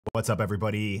What's up,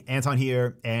 everybody? Anton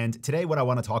here, and today what I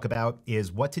want to talk about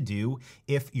is what to do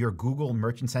if your Google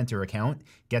Merchant Center account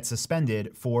gets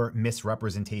suspended for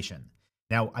misrepresentation.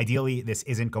 Now, ideally, this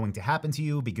isn't going to happen to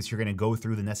you because you're going to go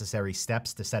through the necessary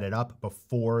steps to set it up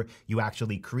before you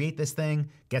actually create this thing,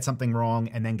 get something wrong,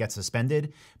 and then get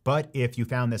suspended. But if you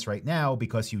found this right now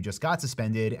because you just got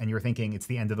suspended and you're thinking it's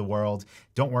the end of the world,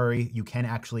 don't worry, you can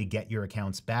actually get your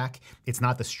accounts back. It's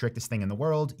not the strictest thing in the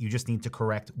world. You just need to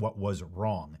correct what was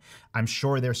wrong. I'm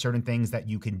sure there's certain things that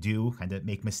you can do, kind of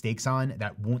make mistakes on,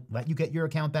 that won't let you get your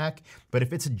account back. But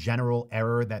if it's a general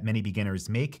error that many beginners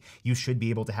make, you should be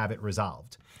able to have it resolved.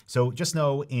 So just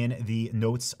know in the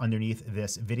notes underneath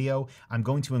this video, I'm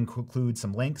going to include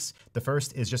some links. The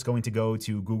first is just going to go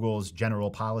to Google's general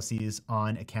policies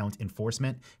on account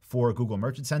enforcement for Google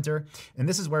Merchant Center. And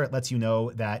this is where it lets you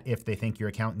know that if they think your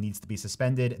account needs to be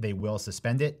suspended, they will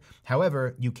suspend it.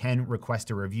 However, you can request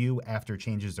a review after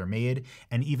changes are made.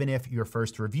 And even if your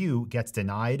first review gets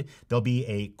denied, there'll be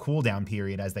a cooldown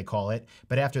period, as they call it.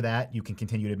 But after that, you can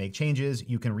continue to make changes.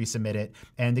 You can resubmit it.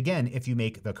 And again, if you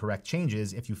make the correct changes,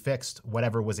 if you fixed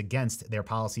whatever was against their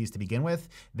policies to begin with,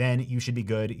 then you should be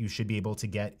good. You should be able to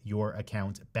get your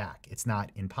account back. It's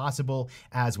not impossible,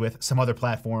 as with some other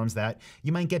platforms that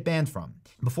you might get banned from.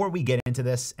 Before we get into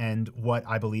this and what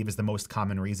I believe is the most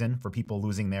common reason for people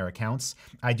losing their accounts,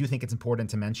 I do think it's important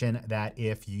to mention that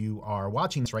if you are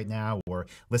watching this right now or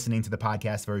listening to the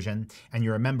podcast version and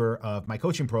you're a member of my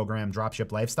coaching program,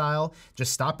 Dropship Lifestyle,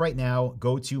 just stop right now,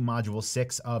 go to module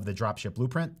 6 of the Dropship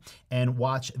Blueprint and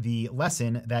watch the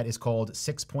lesson that is called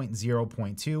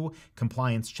 6.0.2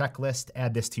 Compliance Checklist.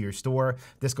 Add this to your store.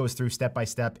 This goes through step by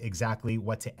step exactly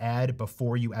what to add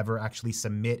before you ever actually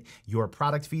submit your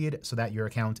product feed so that your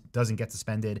account doesn't get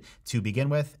suspended to begin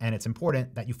with. And it's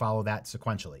important that you follow that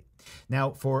sequentially. Now,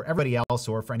 for everybody else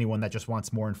or for anyone that just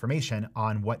wants more information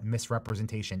on what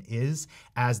misrepresentation is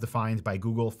as defined by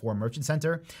Google for Merchant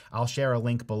Center, I'll share a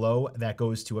link below that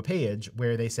goes to a page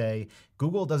where they say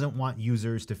Google doesn't want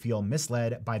users to feel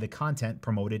misled by the content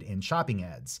promoted in shopping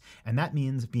ads. And that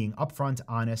means being upfront,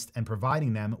 honest, and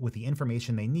providing them with the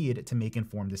information they need to make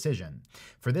informed decision.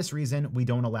 For this reason, we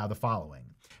don't allow the following: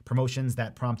 promotions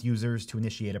that prompt users to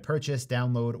initiate a purchase,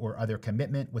 download, or other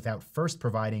commitment without first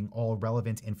providing all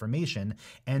relevant information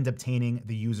and obtaining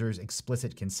the user's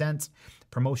explicit consent,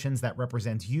 promotions that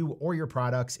represent you or your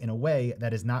products in a way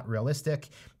that is not realistic,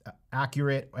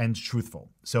 accurate, and truthful.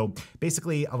 So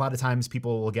basically, a lot of times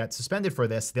people will get suspended for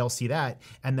this. They'll see that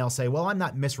and they'll say, well, I'm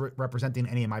not misrepresenting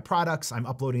any of my products. I'm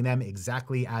uploading them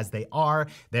exactly as they are.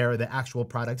 They're the actual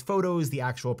product photos, the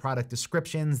actual product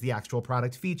descriptions, the actual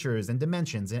product features and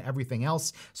dimensions and everything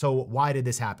else. So why did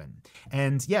this happen?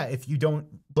 And yeah, if you don't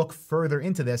look further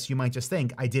into this, you might just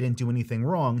think I didn't do anything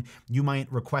wrong. You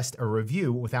might request a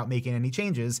review without making any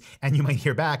changes, and you might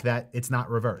hear back that it's not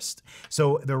reversed.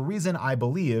 So the reason I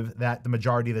believe that the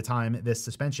majority of the time this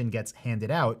suspension gets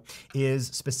handed out is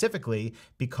specifically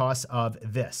because of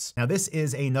this. Now, this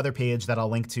is another page that I'll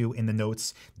link to in the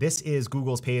notes. This is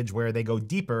Google's page where they go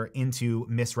deeper into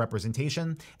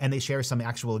misrepresentation and they share some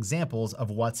actual examples of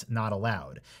what's not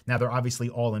allowed. Now, they're obviously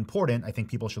all important. I think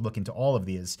people should look into all of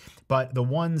these, but the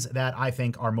ones that I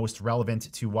think are most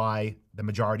relevant to why the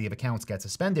majority of accounts get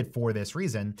suspended for this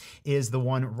reason is the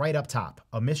one right up top,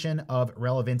 omission of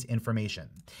relevant information.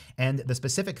 And the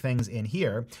specific things in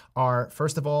here are,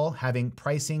 first of all, having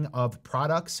pricing of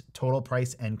products, total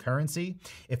price and currency,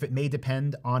 if it may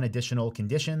depend on additional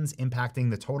conditions impacting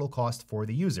the total cost for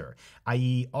the user,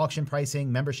 i.e. auction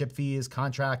pricing, membership fees,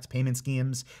 contract, payment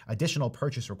schemes, additional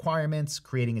purchase requirements,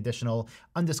 creating additional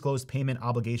undisclosed payment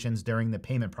obligations during the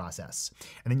payment process.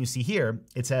 And then you see here,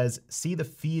 it says, see the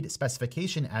feed specification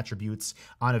attributes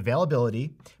on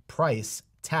availability, price,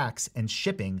 tax, and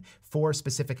shipping for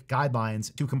specific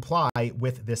guidelines to comply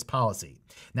with this policy.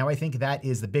 Now, I think that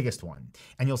is the biggest one.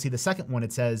 And you'll see the second one,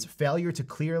 it says failure to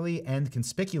clearly and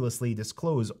conspicuously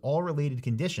disclose all related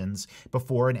conditions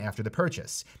before and after the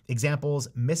purchase. Examples,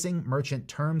 missing merchant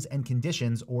terms and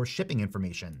conditions or shipping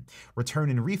information. Return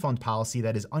and refund policy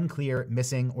that is unclear,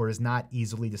 missing, or is not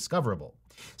easily discoverable.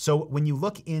 So when you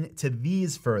look into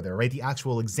these further, right, the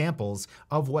actual examples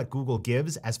of what Google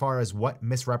gives as far as what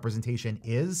misrepresentation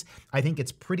is, I think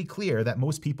it's pretty clear that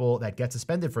most people that get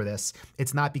suspended for this,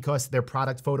 it's not because their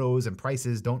product photos and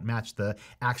prices don't match the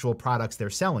actual products they're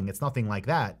selling. It's nothing like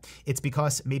that. It's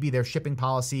because maybe their shipping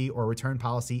policy or return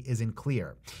policy isn't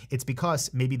clear. It's because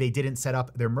maybe they didn't set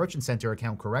up their Merchant Center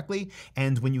account correctly.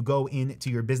 And when you go into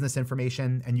your business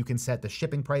information and you can set the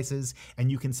shipping prices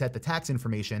and you can set the tax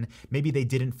information, maybe they they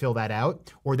didn't fill that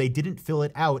out, or they didn't fill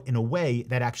it out in a way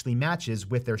that actually matches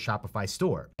with their Shopify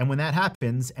store. And when that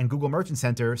happens and Google Merchant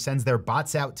Center sends their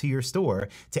bots out to your store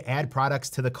to add products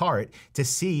to the cart to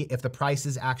see if the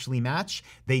prices actually match,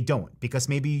 they don't, because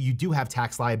maybe you do have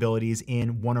tax liabilities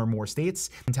in one or more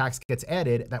states and tax gets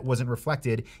added that wasn't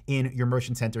reflected in your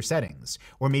Merchant Center settings.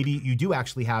 Or maybe you do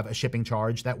actually have a shipping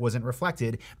charge that wasn't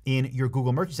reflected in your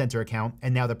Google Merchant Center account,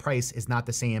 and now the price is not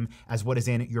the same as what is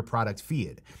in your product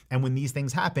feed. And when these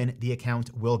things happen, the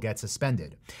account will get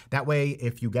suspended. That way,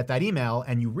 if you get that email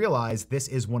and you realize this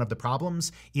is one of the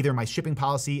problems, either my shipping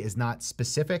policy is not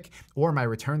specific, or my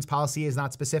returns policy is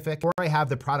not specific, or I have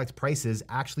the product prices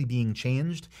actually being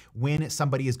changed when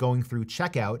somebody is going through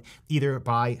checkout, either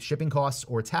by shipping costs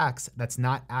or tax that's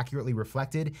not accurately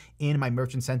reflected in my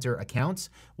Merchant Center accounts,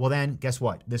 well then, guess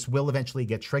what? This will eventually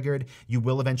get triggered. You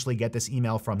will eventually get this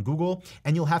email from Google,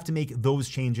 and you'll have to make those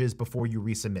changes before you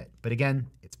resubmit. But again,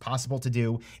 it's possible to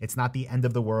do. It's not the end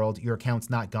of the world. Your account's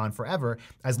not gone forever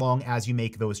as long as you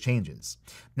make those changes.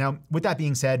 Now, with that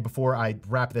being said, before I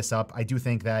wrap this up, I do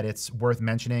think that it's worth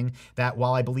mentioning that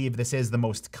while I believe this is the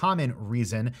most common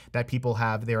reason that people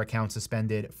have their account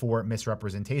suspended for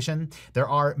misrepresentation, there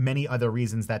are many other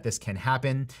reasons that this can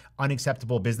happen.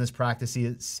 Unacceptable business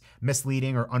practices,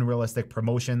 misleading or unrealistic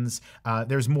promotions.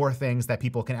 There's more things that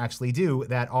people can actually do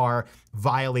that are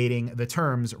violating the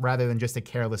terms rather than just a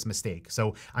careless mistake.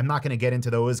 So I'm not going to get into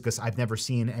those because I've never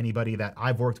seen anybody that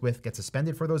I've worked with get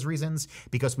suspended for those reasons,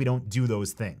 because we don't do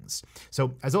those things.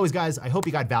 So as always, guys, I hope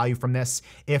you got value from this.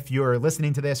 If you're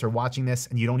listening to this or watching this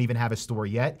and you don't even have a store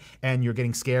yet and you're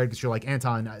getting scared because you're like,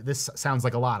 Anton, this sounds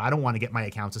like a lot. I don't want to get my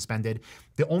account suspended.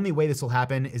 The only way this will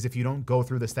happen is if you don't go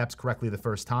through the steps correctly the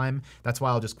first time. That's why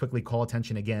I'll just quickly call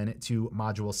attention again to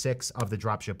Module 6 of the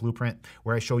Dropship Blueprint,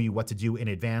 where I show you what to do in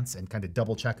advance and kind of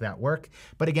double check that work.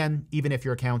 But again, even if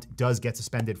your account does get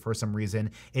suspended for some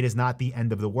reason, it is not the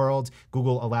end of the world.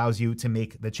 Google allows you to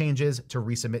make the changes, to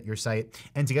resubmit your site,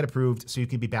 and to get approved so you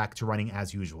can be back to running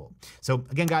as usual. So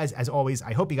again, guys, as always,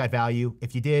 I hope you got value.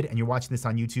 If you did and you're watching this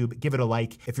on YouTube, give it a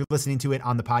like. If you're listening to it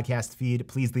on the podcast feed,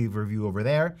 please leave a review over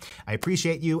there. I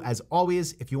appreciate you. As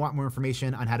always, if you want more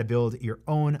information on how to build your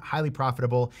own highly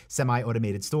profitable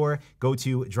semi-automated store, go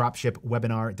to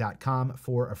dropshipwebinar.com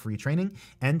for a free training,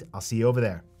 and I'll see you over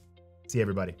there. See you,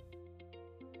 everybody.